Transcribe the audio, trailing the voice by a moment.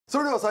そ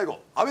れでは最後、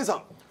安倍さ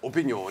ん、オ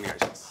ピニオンをお願いし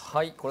ます。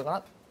はい、これかな。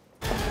よ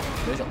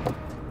いしょ。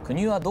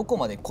国はどこ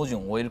まで個人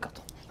を追えるか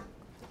と。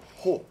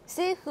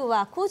政府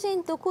は個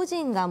人と個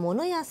人が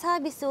物やサー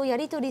ビスをや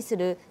り取りす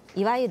る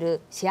いわゆ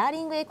るシェア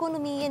リングエコノ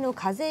ミーへの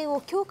課税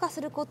を強化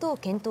することを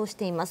検討し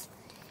ています。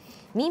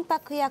民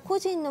泊や個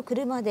人の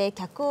車で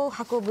客を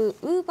運ぶ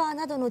ウーバー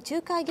などの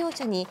仲介業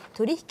者に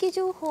取引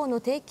情報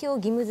の提供を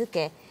義務付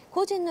け、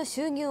個人の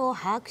収入を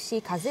把握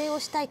し課税を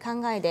したい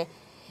考えで、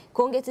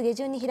今月下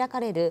旬に開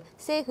かれる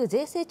政府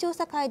税制調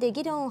査会で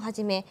議論を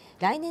始め、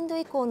来年度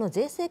以降の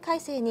税制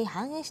改正に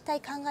反映したい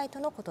考え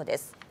とのことで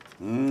す。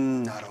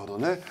なるほど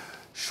ね。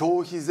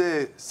消費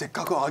税せっ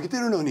かく上げて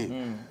るのに、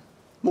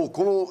もう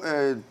この、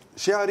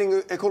シェアリン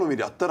グエコノミー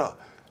であったら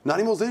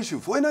何も税収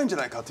増えないんじゃ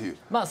ないかという、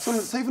その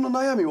政府の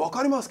悩み分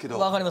かりますけど。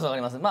分かります分か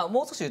ります。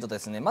もう少し言うとで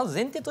すね、まず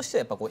前提としては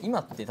やっぱこう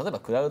今って例えば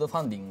クラウドフ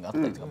ァンディングがあっ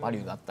たりとか、バリ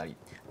ューがあったりっ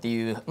て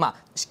いう、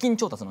資金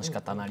調達の仕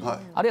方なり、あ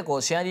るいはこ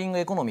うシェアリング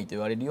エコノミーと言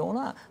われるよう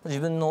な自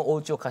分のお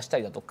家を貸した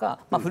りだとか、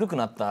古く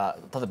なった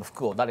例えば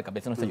服を誰か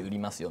別の人に売り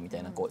ますよみた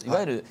いな、こういわ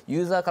ゆる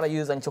ユーザーから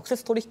ユーザーに直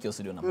接取引を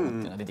するようなものってい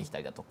うのが出てきた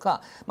りだと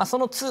か、そ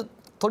の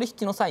取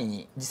引の際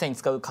に実際に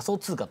使う仮想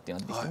通貨っていう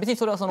のが出てきて、別に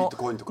それはそのビ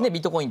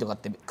ットコインとかっ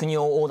て国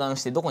を横断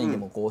してどこにで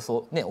もこう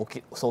送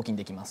金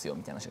できますよ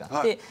みたいな話が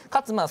あって、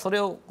かつそれ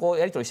をこう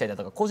やり取りしたりだ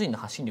とか個人の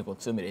発信力を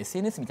強める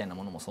SNS みたいな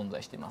ものも存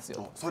在してます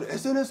よ。それ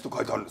SNS と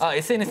書いてあるんですか。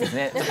SNS です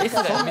ね。S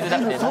が見づら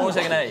くて申し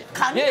訳ない。い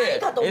やい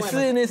や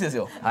SNS です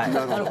よ。はい。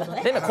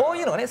でこう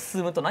いうのがね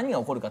進むと何が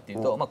起こるかってい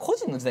うと、個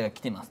人の時代が来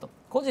てますと。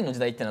個人の時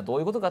代っていうのはどう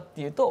いうことかっ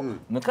ていうと、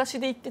昔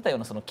で言ってたよう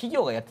なその企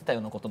業がやってたよ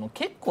うなことの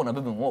結構な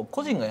部分を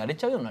個人がやれ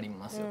ちゃうようになり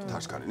ますよ。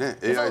確かにね。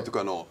AI と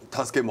かの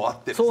助けもあっ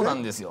て、そうな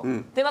んですよ。っ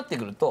てなって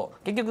くると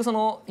結局そ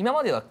の今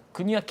までは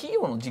国は企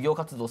業の事業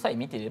活動さえ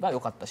見ていれば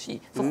よかった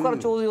し、そこから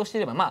徴税をして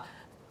いれば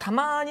た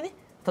まにね、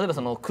例えば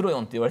そのクロヨ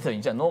ンって言われたよう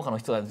にじゃあ農家の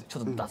人がち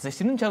ょっと脱税し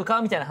てるんちゃう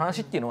かみたいな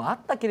話っていうのはあっ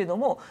たけれど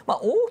も、大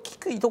き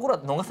くいいところ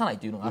は逃さない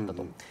というのがあった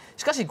と。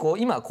しかし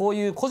今こう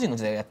いう個人の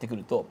時代がやってく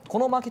るとこ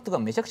のマーケットが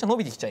めちゃくちゃ伸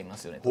びてきちゃいま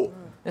すよねと。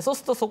でそう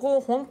するとそこ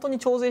を本当に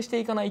徴税して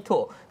いかない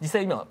と、実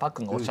際今パッ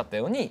クンがおっしゃった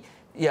ように、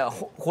いや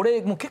こ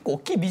れもう結構大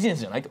きいビジネス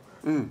じゃないと、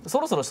そ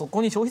ろそろそ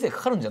こに消費税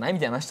かかるんじゃないみ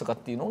たいな話とかっ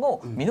ていうの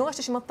を見逃し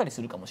てしまったり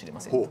するかもしれま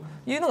せんと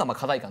いうのが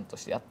課題感と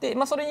してあって、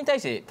それに対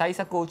して対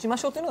策を打ちま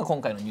しょうというのが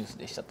今回のニュース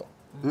でしたと。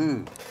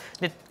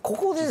でこ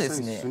こでで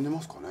すね、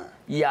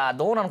いや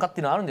どうなのかっ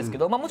ていうのはあるんですけ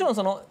ど、もちろん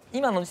その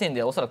今の時点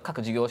ではおそらく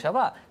各事業者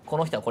はこ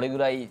の人はこれぐ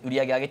らい売り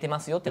上げ上げてま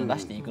すよっていうのを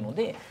出していくの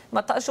で、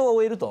多少は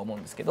追えるとは思う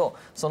んですけど、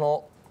そ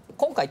の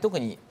今回特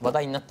に話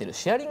題になっている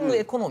シェアリング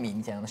エコノミー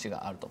みたいな話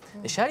があると。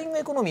でシェアリング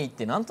エコノミーっ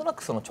てなんとな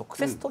くその直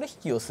接取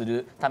引をす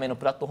るための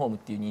プラットフォームっ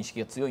ていう認識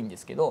が強いんで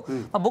すけど、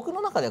僕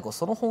の中では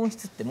その本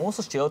質ってもう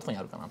少し違うところに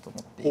あるかなと思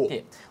ってい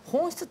て、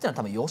本質っていうのは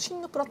多分予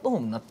診のプラットフォ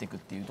ームになっていくっ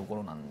ていうとこ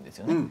ろなんです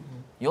よね。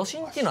予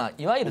診っていうのは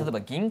いわゆる例えば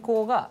銀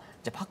行が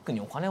じゃあパックン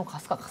にお金を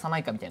貸すか貸さな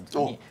いかみたいな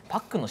時にパ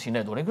ックンの信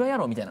頼どれぐらいや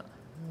ろうみたいな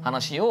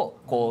話を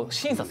こう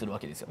審査するわ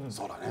けですよ。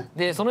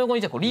でその横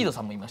にじゃあリードさ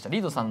んもいました。リ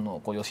ードさん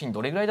の予診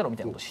どれぐらいだろうみ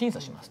たいなことを審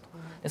査しますと。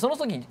でその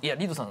時にいや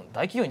リードさん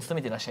大企業に勤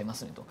めていらっしゃいま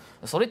すねと、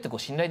それって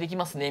信頼でき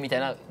ますねみたい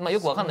な、よ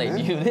くわかんない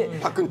理由で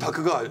パックンタ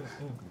クが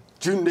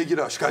準レギュ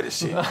ラー司会です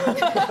し信用し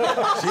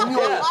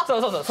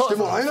て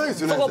もらえないで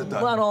すよね。絶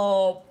対ち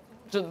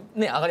ょっと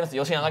ね上がります、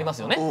予診上がりま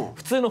すよね。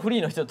普通のフリ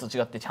ーの人と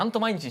違ってちゃんと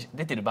毎日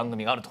出てる番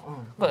組があると、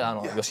これ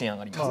予診上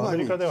がります。アメ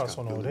リカでは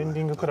そのレンデ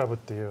ィングクラブっ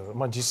ていう、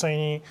実際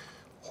に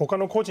他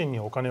の個人に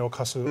お金を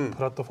貸すプ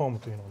ラットフォーム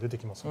というのが出て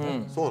きますよ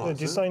ね。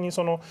実際に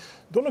その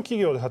どの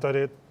企業で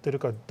働いてる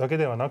かだけ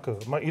ではなく、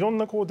いろん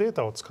なデー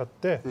タを使っ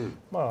て、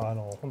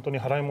本当に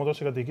払い戻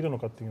しができるの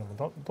かっていうの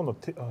もどんどん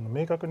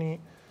明確に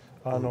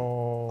あと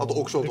オ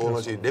ークションと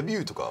同じレビ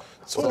ューとか、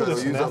そうで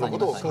すね。ユーザーのこ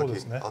とをそうで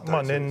すね。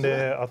年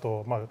齢、あ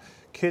と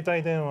携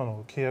帯電話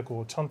の契約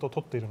をちゃんと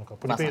取っているのか、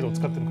プリペイドを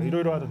使っているのか、い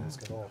ろいろあるんです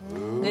けど。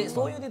で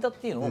そういうデータっ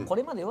ていうのをこ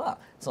れまでは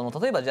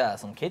例えばじゃあ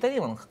その携帯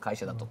電話の会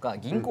社だとか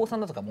銀行さ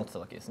んだとか持ってた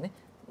わけですね。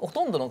ほ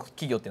とんどの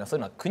企業っていうのはそう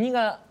いうのは国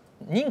が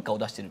認可を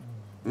出している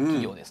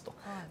企業ですと。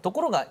と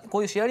ころがこ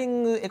ういうシェアリ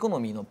ングエコノ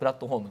ミーのプラッ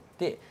トフォームっ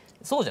て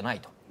そうじゃない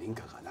と。認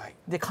可がない。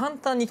で簡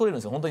単に取れるん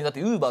ですよ本当に。だっ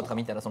てウーバーとか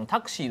見たらその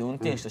タクシーの運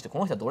転手としてこ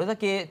の人はどれだ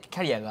けキ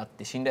ャリアがあっ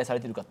て信頼され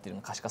ているかっていう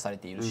のが可視化され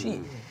ているし、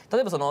例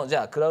えばじ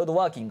ゃあクラウド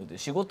ワーキングという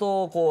仕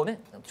事を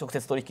直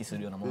接取引す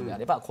るようなものであ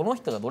れば、この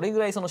人がどれぐ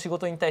らいその仕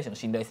事に対しての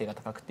信頼性が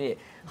高くて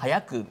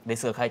早くレ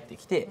スが返って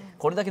きて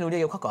これだけの売り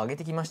上げを過去上げ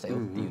てきましたよっ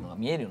ていうのが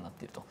見えるようになっ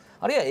ていると。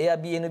あるいは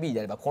Airbnb で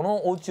あればこ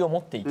のお家を持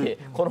っていて、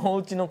このお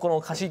家のこの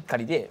貸し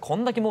借りでこ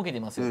んだけ儲けて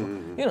ますよとい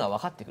うのが分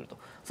かってくると。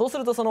そうす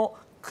ると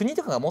国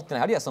とかが持ってな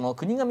い、あるいは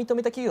国が認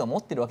めた企業が持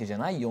ってるわけじゃ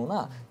ないよう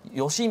な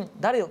予診、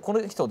こ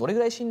の人をどれぐ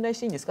らい信頼し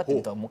ていいんですかってい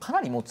うともうかな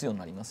り持つように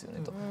なりますよ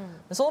ねと。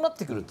そうなっ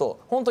てくると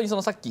本当にさ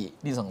っき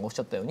リードさんがおっし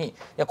ゃったように、い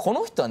やこ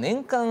の人は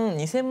年間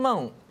2000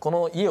万こ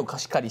の家を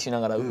貸し借りしな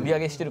がら売り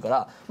上げしてる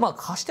から、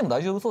貸しても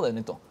大丈夫そうだよ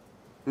ねと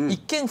一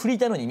見フリー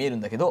ターのように見えるん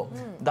だけど、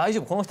大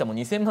丈夫、この人はもう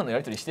2000万のや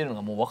り取りしてるの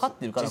がもう分かっ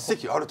てるから、実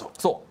績あると。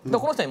そうだか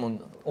らこの人にも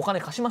お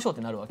金貸しましょうっ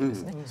てなるわけで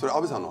すね。それ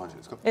安倍さんの話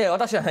ですか？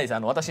私はないです。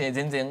私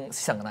全然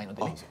資産がないの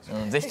でね、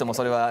ぜひとも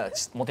それは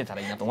持てた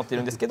らいいなと思って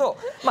るんですけど、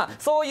まあ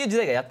そういう時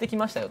代がやってき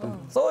ましたよと。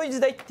そういう時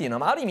代っていうの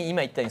は、ある意味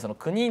今言ったようにその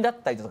国だっ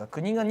たりとか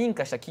国が認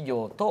可した企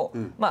業と、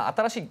まあ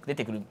新しく出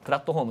てくるプラ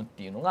ットフォームっ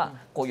ていうのが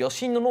こう余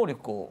震の能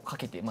力をか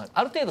けて、まあ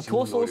ある程度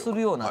競争す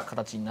るような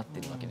形になって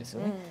るわけです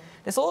よね。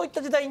でそういっ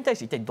た時代に対し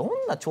て一体どん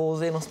な徴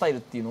税のスタイルっ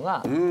ていうの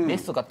がベ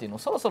ストかっていうのを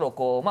そろそろ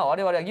こう、まあ、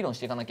我々は議論し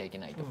ていかなきゃいけ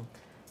ないと。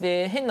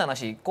で変な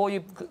話、こうい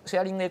うシェ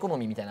アリングエコノ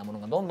ミーみたいなも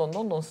のがどん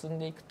どん進ん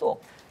でいくと、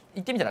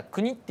言ってみたら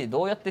国って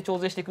どうやって徴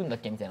税していくんだっ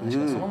けみたいな話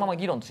がそのまま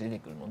議論として出て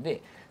くるの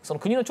で、その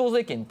国の徴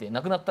税権って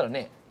なくなったら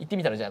ね、言って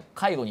みたらじゃあ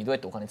介護にどうやっ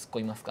てお金突っ込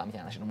みますかみたい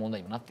な話の問題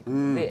にもなってくる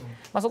ので、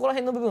まあ、そこら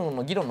辺の部分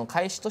の議論の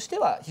開始として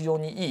は非常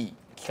にいい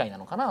機会な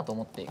のかなと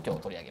思って今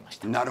日取り上げまし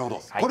た。なるほど、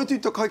これといっ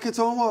た解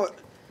決案は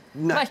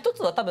まあ一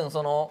つは多分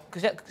そのシ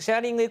ェア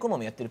リングエコノ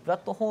ミーをやってるプラ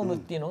ットフォームっ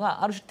ていうの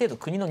がある程度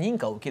国の認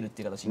可を受けるっ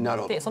ていう形に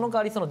なって、その代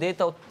わりそのデー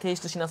タを提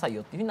出しなさい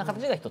よっていうふうな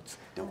形が一つ、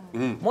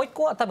もう一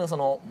個は多分そ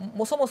の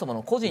そもそも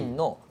の個人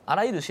のあ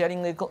らゆるシェアリ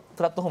ング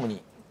プラットフォーム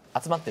に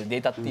集まってる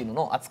データっていうの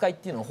の扱いっ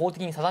ていうのを法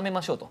的に定め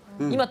ましょうと。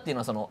今っていうの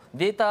はその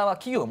データは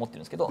企業が持ってる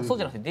んですけど、そう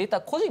じゃなくてデータ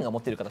は個人が持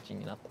ってる形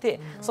になって、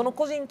その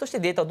個人として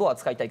データをどう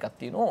扱いたいかっ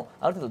ていうのを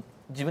ある程度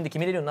自分で決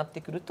めれるようになって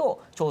くる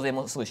と徴税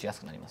もすごいしや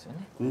すくなりますよね。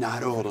な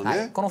るほど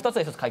ね、この2つ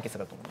は一つ解決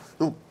だと思いま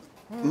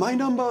す。マイ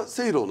ナンバー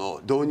制度の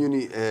導入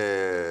に、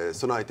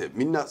備えて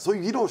みんなそう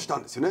いう議論をした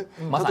んですよね。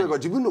例えば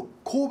自分の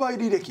購買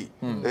履歴、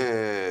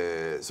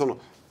その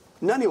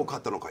何を買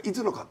ったのか、い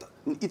つ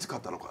買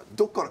ったのか、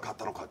どこから買っ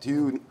たのかとい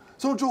う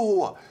その情報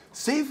は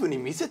政府に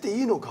見せて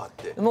いいのかっ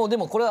て。もうで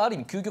もこれはある意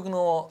味究極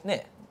の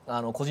ね、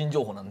個人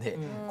情報なんで、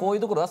こうい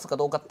うところを出すか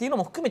どうかっていうの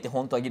も含めて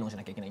本当は議論し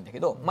なきゃいけないんだけ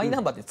ど、マイ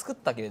ナンバーって作っ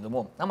たけれど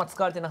もあんま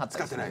使われてなかった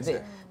りするの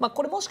で、まあ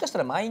これもしかした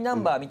らマイナ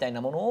ンバーみたい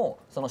なものを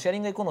そのシェアリ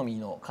ングエコノミー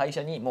の会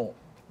社にも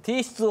う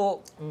提出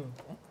を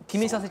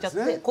決めさせちゃっ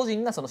て、個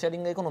人がそのシェアリ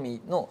ングエコノミ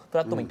ーのプ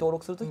ラットフォームに登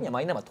録するときには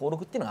マイナンバー登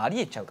録っていうのがあり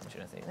えちゃうかもし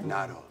れないですよね。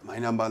なるほど、マ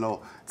イナンバーの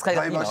プ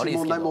ライバシー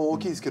問題も大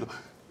きいですけど、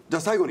じゃ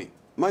あ最後に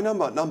マイナン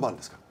バー何番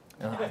ですか？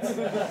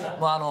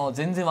もう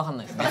全然わかん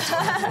ないですね。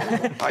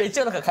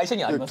一応なんか会社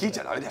にはあります。聞いち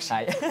ゃダメだし。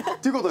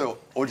ということで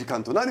お時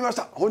間となりまし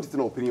た。本日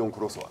のオピニオンク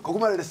ロスはここ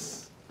までで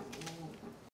す。